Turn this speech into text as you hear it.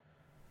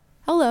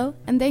Hello,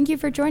 and thank you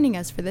for joining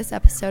us for this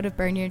episode of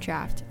Burn Your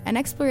Draft, an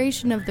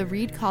exploration of the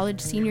Reed College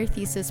senior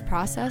thesis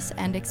process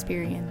and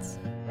experience.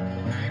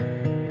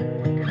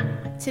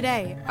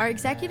 Today, our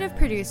executive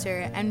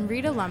producer and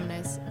Reed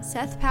alumnus,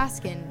 Seth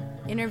Paskin,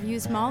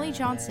 interviews Molly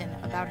Johnson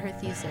about her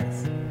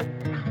thesis.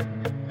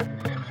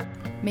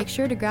 Make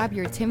sure to grab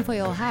your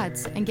tinfoil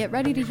hats and get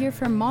ready to hear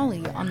from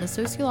Molly on the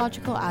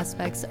sociological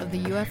aspects of the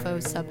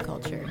UFO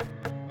subculture.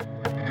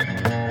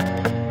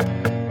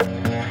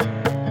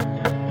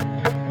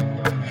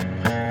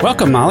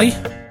 Welcome, Molly.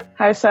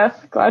 Hi,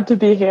 Seth. Glad to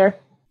be here.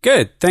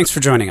 Good. Thanks for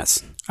joining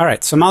us. All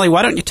right. So, Molly,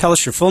 why don't you tell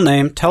us your full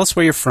name, tell us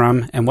where you're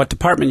from, and what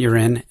department you're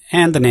in,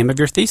 and the name of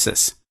your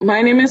thesis.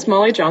 My name is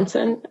Molly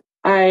Johnson.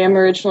 I am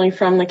originally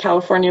from the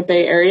California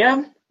Bay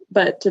Area,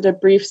 but did a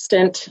brief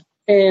stint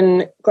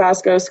in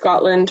Glasgow,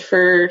 Scotland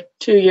for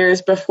 2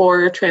 years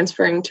before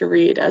transferring to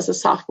Reed as a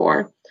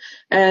sophomore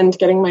and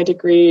getting my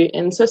degree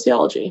in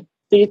sociology.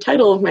 The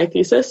title of my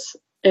thesis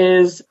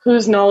is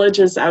Whose Knowledge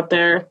is Out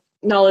There?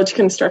 Knowledge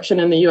Construction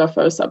in the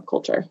UFO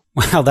Subculture.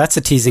 Well, that's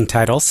a teasing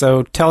title.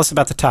 So tell us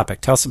about the topic.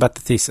 Tell us about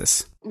the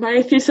thesis.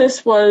 My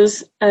thesis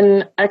was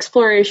an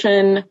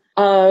exploration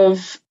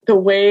of the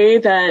way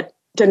that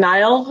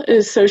denial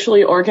is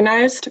socially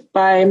organized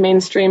by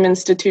mainstream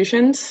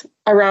institutions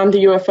around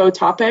the UFO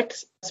topic,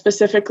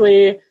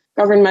 specifically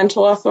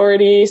governmental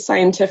authority,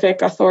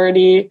 scientific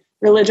authority,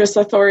 religious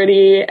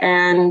authority,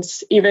 and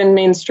even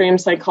mainstream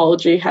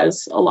psychology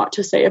has a lot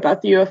to say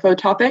about the UFO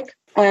topic,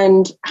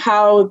 and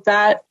how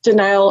that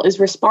denial is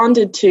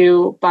responded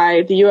to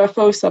by the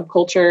UFO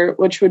subculture,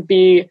 which would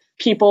be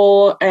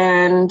people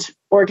and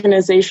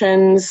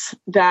organizations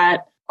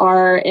that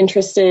are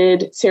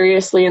interested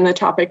seriously in the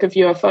topic of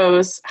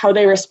UFOs, how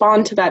they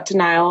respond to that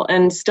denial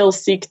and still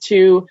seek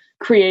to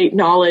create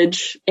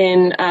knowledge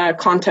in a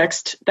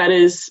context that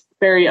is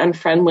very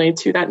unfriendly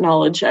to that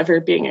knowledge ever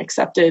being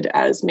accepted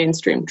as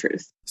mainstream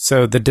truth.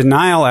 So the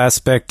denial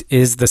aspect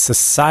is the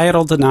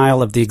societal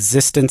denial of the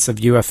existence of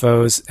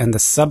UFOs, and the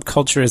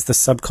subculture is the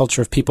subculture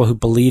of people who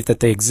believe that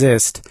they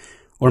exist,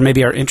 or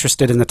maybe are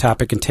interested in the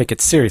topic and take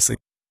it seriously.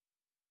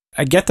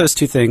 I get those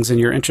two things, and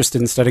you're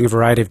interested in studying a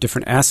variety of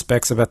different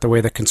aspects about the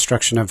way the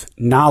construction of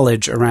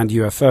knowledge around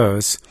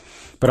UFOs,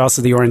 but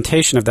also the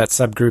orientation of that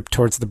subgroup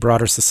towards the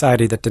broader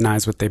society that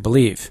denies what they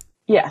believe.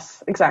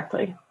 Yes,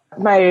 exactly.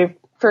 My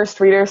first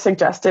reader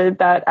suggested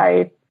that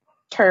I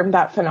term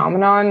that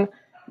phenomenon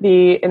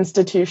the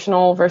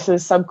institutional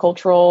versus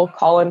subcultural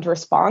call and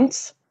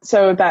response.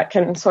 So that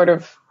can sort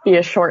of be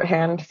a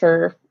shorthand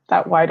for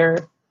that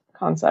wider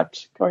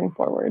concept going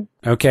forward.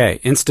 Okay,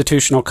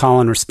 institutional call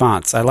and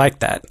response. I like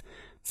that.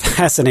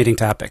 Fascinating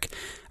topic.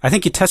 I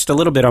think you touched a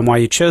little bit on why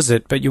you chose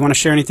it, but you want to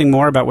share anything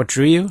more about what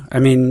drew you? I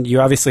mean,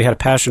 you obviously had a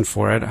passion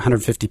for it,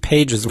 150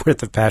 pages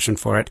worth of passion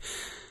for it.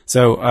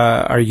 So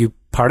are you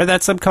part of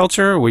that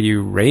subculture? Were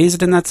you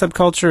raised in that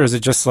subculture? Or is it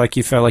just like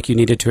you felt like you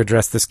needed to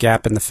address this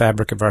gap in the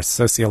fabric of our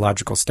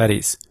sociological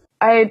studies?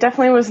 I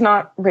definitely was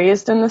not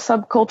raised in the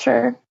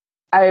subculture.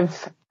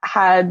 I've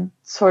had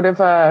sort of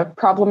a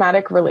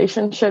problematic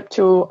relationship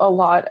to a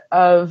lot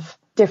of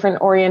different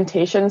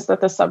orientations that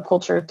the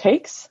subculture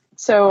takes.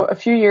 So a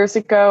few years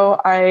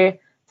ago, I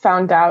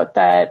found out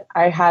that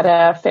I had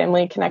a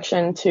family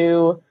connection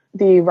to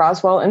the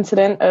Roswell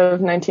incident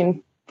of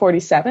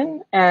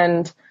 1947.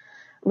 And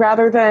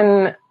rather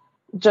than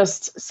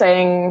just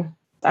saying,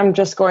 I'm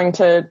just going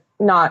to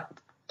not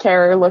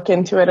care or look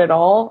into it at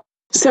all.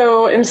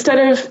 So instead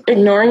of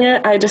ignoring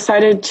it, I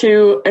decided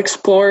to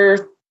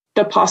explore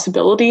the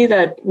possibility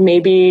that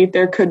maybe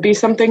there could be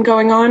something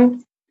going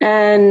on.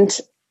 And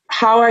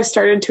how I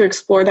started to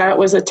explore that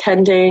was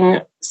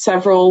attending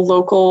several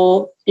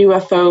local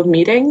UFO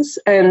meetings.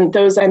 And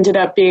those ended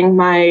up being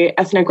my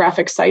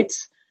ethnographic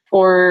sites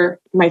for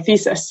my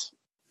thesis,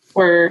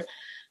 were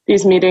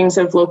these meetings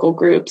of local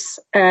groups.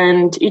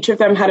 And each of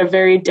them had a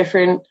very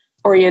different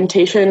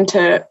orientation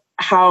to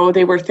how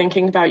they were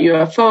thinking about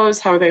UFOs,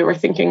 how they were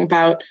thinking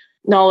about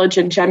knowledge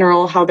in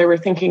general, how they were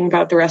thinking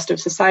about the rest of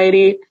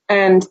society.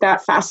 And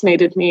that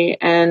fascinated me.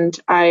 And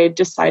I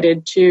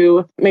decided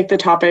to make the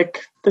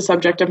topic the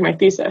subject of my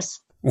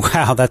thesis.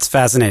 Wow, that's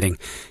fascinating.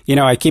 You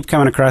know, I keep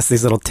coming across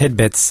these little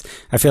tidbits.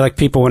 I feel like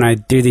people, when I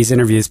do these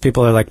interviews,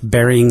 people are like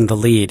burying the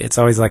lead. It's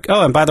always like,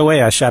 oh, and by the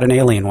way, I shot an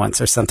alien once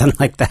or something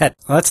like that.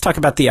 Let's talk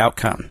about the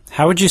outcome.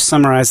 How would you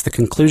summarize the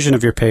conclusion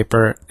of your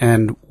paper,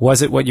 and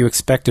was it what you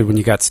expected when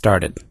you got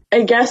started?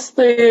 I guess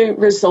the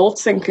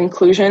results and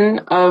conclusion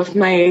of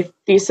my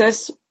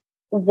thesis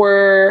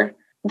were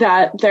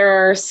that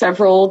there are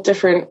several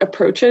different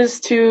approaches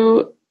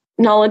to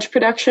knowledge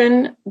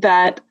production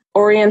that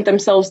orient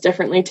themselves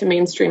differently to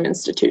mainstream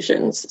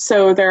institutions.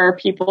 So there are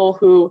people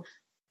who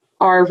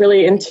are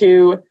really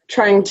into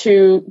trying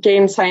to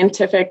gain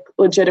scientific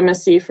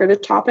legitimacy for the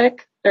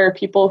topic. There are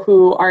people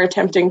who are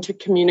attempting to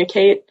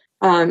communicate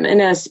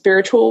in a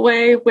spiritual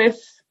way with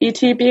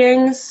ET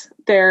beings.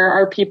 There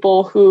are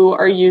people who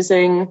are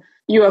using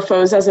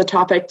UFOs as a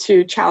topic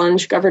to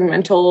challenge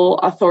governmental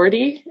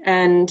authority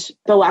and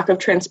the lack of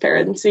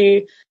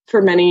transparency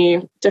for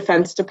many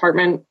Defense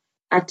Department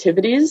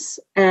activities.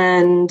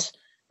 And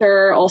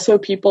There are also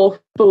people who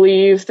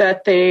believe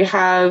that they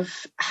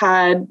have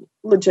had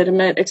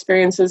legitimate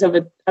experiences of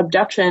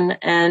abduction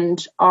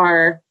and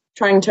are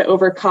trying to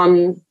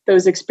overcome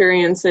those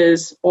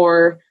experiences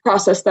or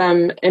process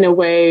them in a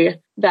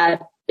way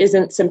that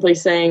isn't simply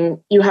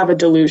saying you have a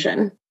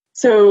delusion.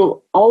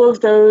 So all of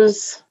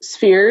those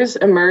spheres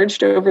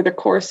emerged over the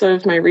course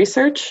of my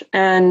research,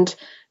 and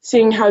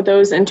seeing how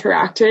those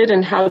interacted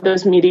and how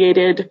those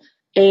mediated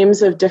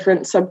aims of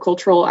different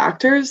subcultural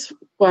actors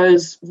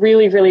was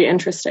really, really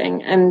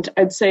interesting. And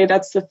I'd say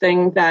that's the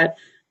thing that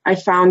I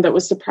found that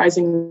was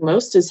surprising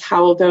most, is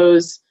how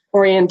those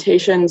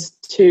orientations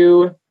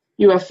to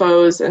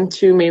UFOs and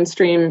to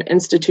mainstream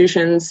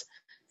institutions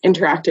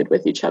interacted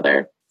with each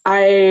other.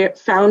 I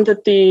found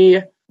that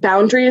the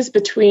boundaries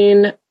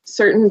between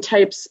certain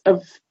types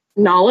of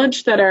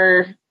knowledge that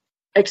are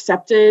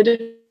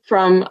accepted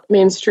from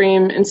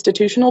mainstream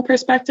institutional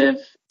perspective,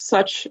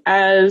 such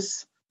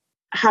as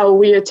how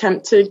we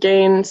attempt to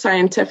gain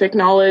scientific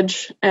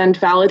knowledge and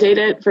validate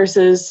it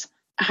versus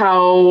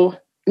how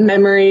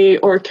memory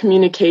or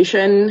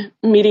communication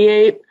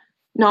mediate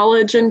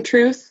knowledge and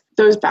truth.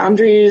 Those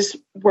boundaries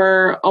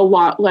were a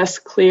lot less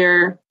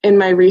clear in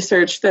my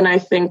research than I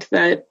think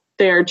that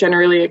they are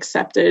generally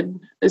accepted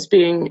as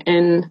being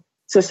in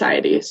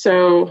society.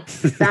 So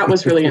that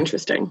was really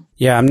interesting.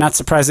 Yeah, I'm not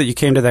surprised that you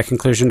came to that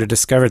conclusion or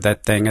discovered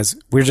that thing, as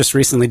we're just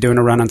recently doing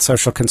a run on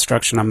social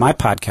construction on my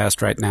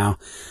podcast right now.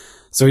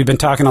 So we've been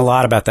talking a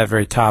lot about that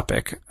very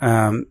topic.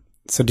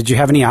 So did you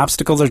have any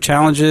obstacles or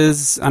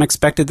challenges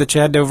unexpected that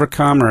you had to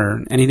overcome,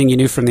 or anything you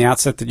knew from the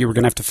outset that you were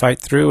going to have to fight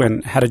through,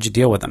 and how did you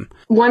deal with them?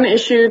 One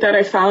issue that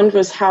I found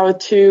was how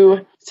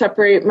to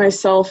separate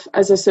myself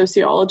as a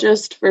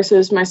sociologist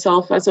versus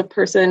myself as a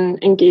person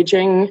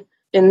engaging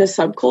in the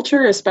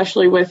subculture,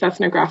 especially with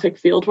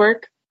ethnographic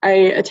fieldwork. I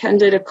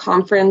attended a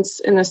conference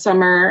in the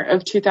summer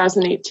of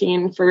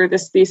 2018 for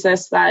this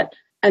thesis that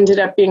ended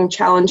up being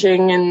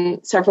challenging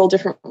in several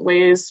different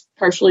ways,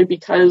 partially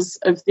because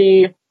of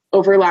the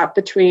overlap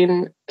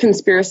between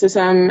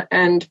conspiracism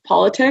and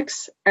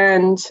politics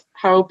and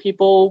how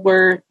people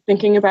were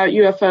thinking about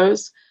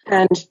UFOs,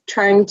 and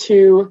trying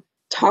to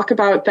talk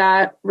about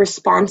that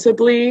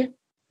responsibly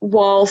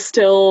while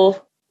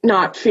still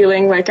not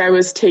feeling like I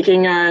was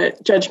taking a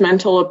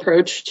judgmental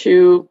approach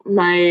to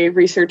my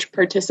research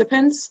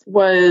participants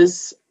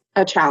was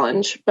a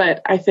challenge.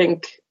 But I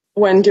think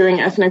when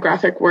doing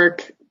ethnographic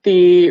work,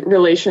 the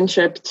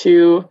relationship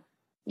to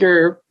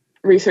your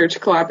research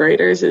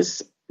collaborators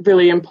is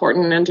really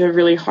important and a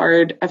really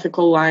hard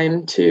ethical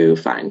line to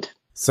find.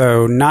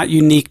 So not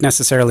unique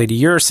necessarily to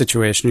your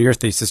situation or your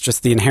thesis,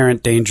 just the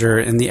inherent danger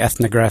in the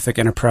ethnographic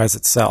enterprise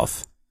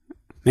itself.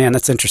 Man,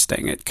 that's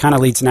interesting. It kind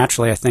of leads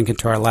naturally, I think,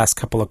 into our last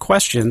couple of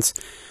questions,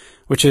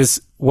 which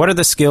is, what are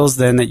the skills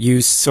then that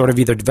you sort of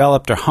either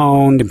developed or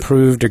honed,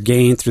 improved, or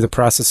gained through the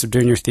process of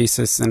doing your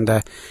thesis? And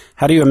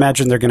how do you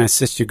imagine they're going to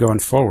assist you going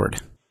forward?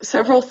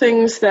 Several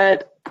things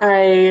that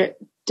I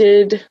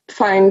did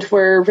find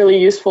were really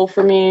useful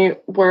for me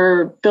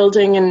were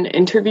building an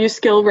interview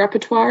skill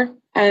repertoire.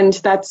 And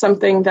that's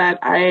something that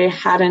I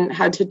hadn't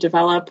had to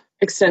develop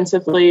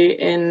extensively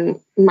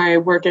in my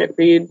work at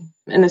Reed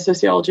in the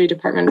sociology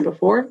department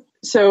before.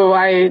 So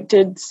I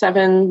did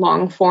 7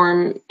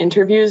 long-form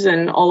interviews,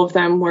 and all of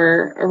them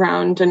were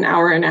around an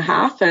hour and a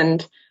half,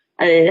 and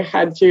I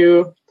had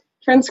to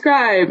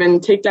transcribe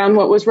and take down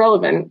what was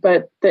relevant.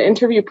 But the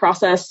interview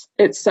process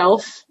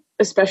itself,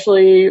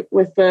 especially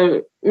with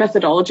the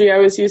methodology I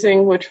was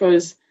using, which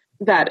was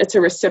that it's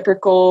a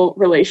reciprocal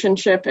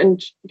relationship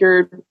and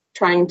you're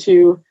trying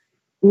to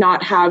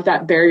not have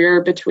that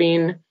barrier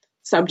between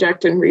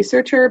subject and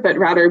researcher, but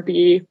rather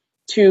be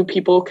two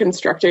people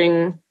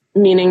constructing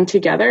meaning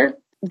together.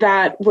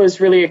 That was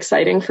really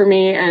exciting for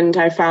me, and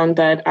I found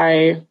that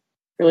I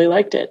really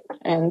liked it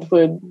and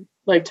would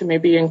like to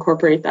maybe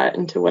incorporate that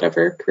into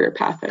whatever career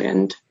path I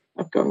end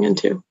up going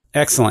into.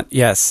 Excellent.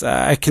 Yes,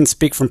 I can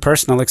speak from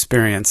personal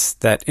experience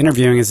that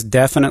interviewing is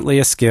definitely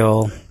a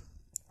skill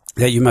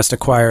that you must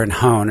acquire and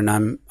hone.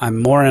 And I'm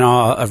more in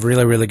awe of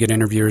really, really good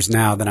interviewers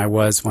now than I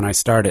was when I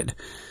started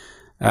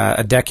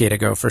a decade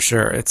ago, for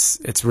sure.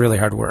 It's really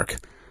hard work.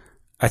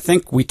 I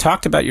think we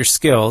talked about your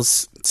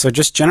skills. So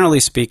just generally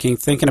speaking,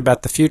 thinking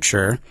about the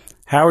future,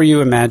 how are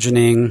you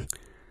imagining,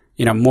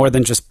 more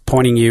than just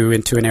pointing you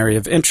into an area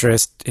of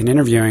interest in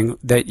interviewing,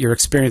 that your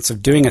experience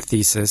of doing a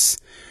thesis,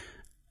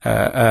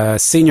 a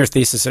senior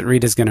thesis at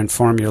Reed, is going to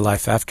inform your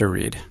life after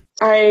Reed?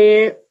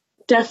 I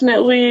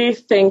definitely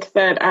think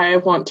that I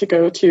want to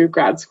go to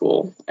grad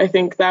school. I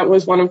think that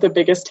was one of the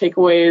biggest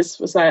takeaways,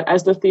 was that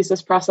as the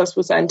thesis process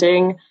was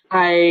ending,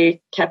 I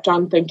kept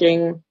on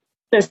thinking,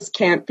 this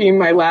can't be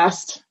my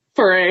last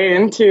foray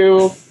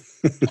into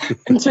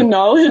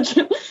knowledge.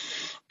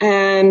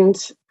 And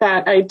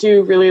that I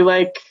do really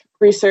like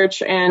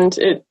research, and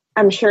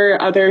I'm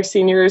sure other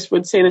seniors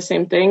would say the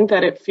same thing,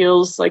 that it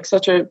feels like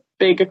such a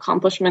big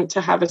accomplishment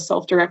to have a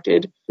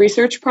self-directed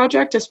research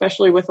project,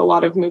 especially with a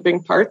lot of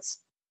moving parts.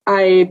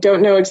 I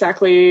don't know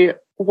exactly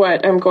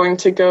what I'm going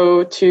to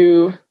go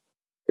to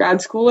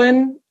grad school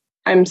in.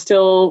 I'm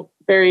still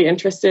very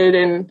interested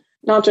in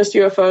not just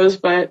UFOs,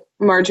 but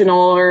marginal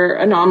or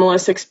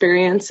anomalous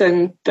experience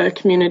and the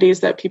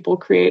communities that people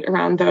create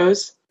around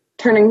those.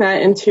 Turning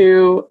that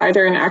into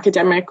either an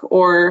academic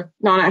or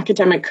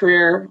non-academic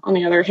career, on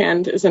the other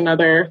hand, is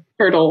another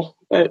hurdle,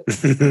 but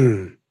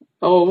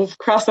I'll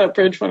cross that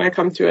bridge when I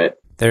come to it.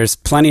 There's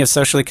plenty of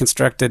socially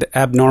constructed,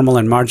 abnormal,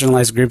 and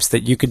marginalized groups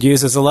that you could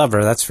use as a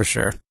lever, that's for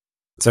sure.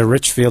 It's a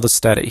rich field of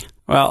study.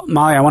 Well,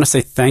 Molly, I want to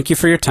say thank you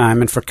for your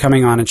time and for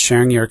coming on and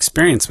sharing your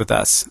experience with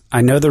us.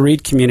 I know the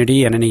READ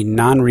community and any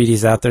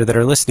non-READies out there that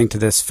are listening to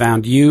this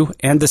found you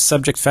and this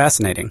subject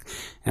fascinating,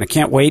 and I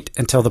can't wait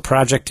until the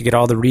project to get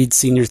all the READ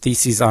senior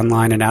theses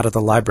online and out of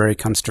the library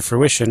comes to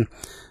fruition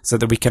so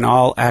that we can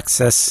all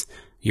access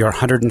your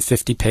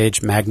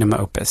 150-page magnum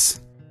opus.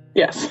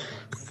 Yes.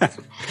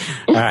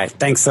 All right.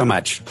 Thanks so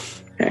much.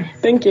 Okay.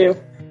 Thank you.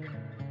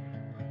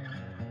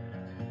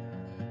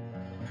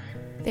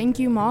 Thank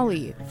you,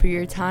 Molly, for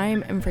your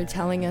time and for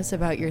telling us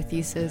about your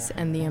thesis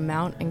and the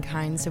amount and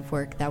kinds of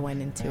work that went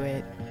into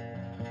it.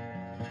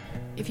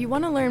 If you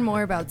want to learn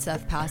more about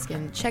Seth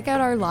Paskin, check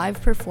out our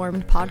live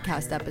performed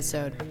podcast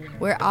episode,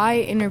 where I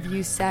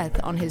interview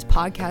Seth on his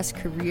podcast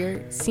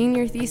career,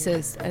 senior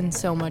thesis, and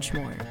so much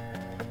more.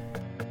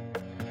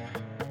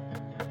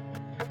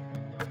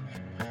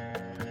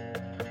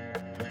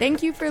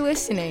 Thank you for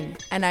listening,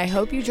 and I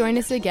hope you join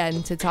us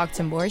again to talk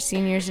to more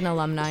seniors and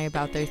alumni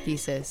about their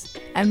thesis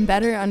and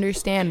better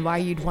understand why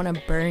you'd want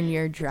to burn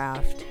your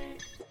draft.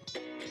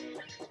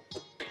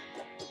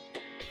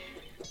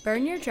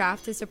 Burn Your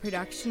Draft is a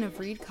production of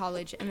Reed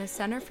College and the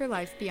Center for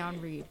Life Beyond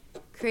Reed,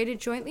 created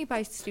jointly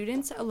by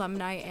students,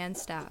 alumni, and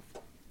staff.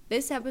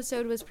 This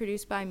episode was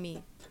produced by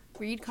me,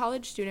 Reed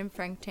College student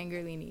Frank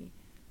Tangerlini.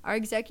 Our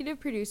executive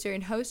producer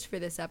and host for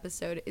this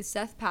episode is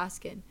Seth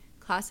Paskin,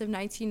 class of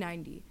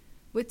 1990.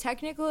 With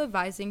technical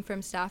advising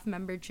from staff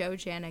member Joe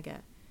Janiga.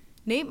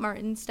 Nate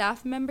Martin,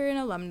 staff member and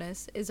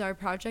alumnus, is our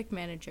project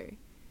manager.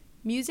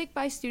 Music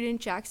by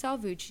student Jack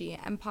Salvucci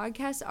and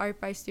podcast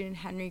art by student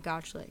Henry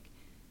Gottschlick.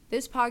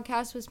 This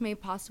podcast was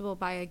made possible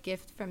by a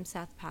gift from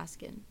Seth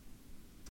Paskin.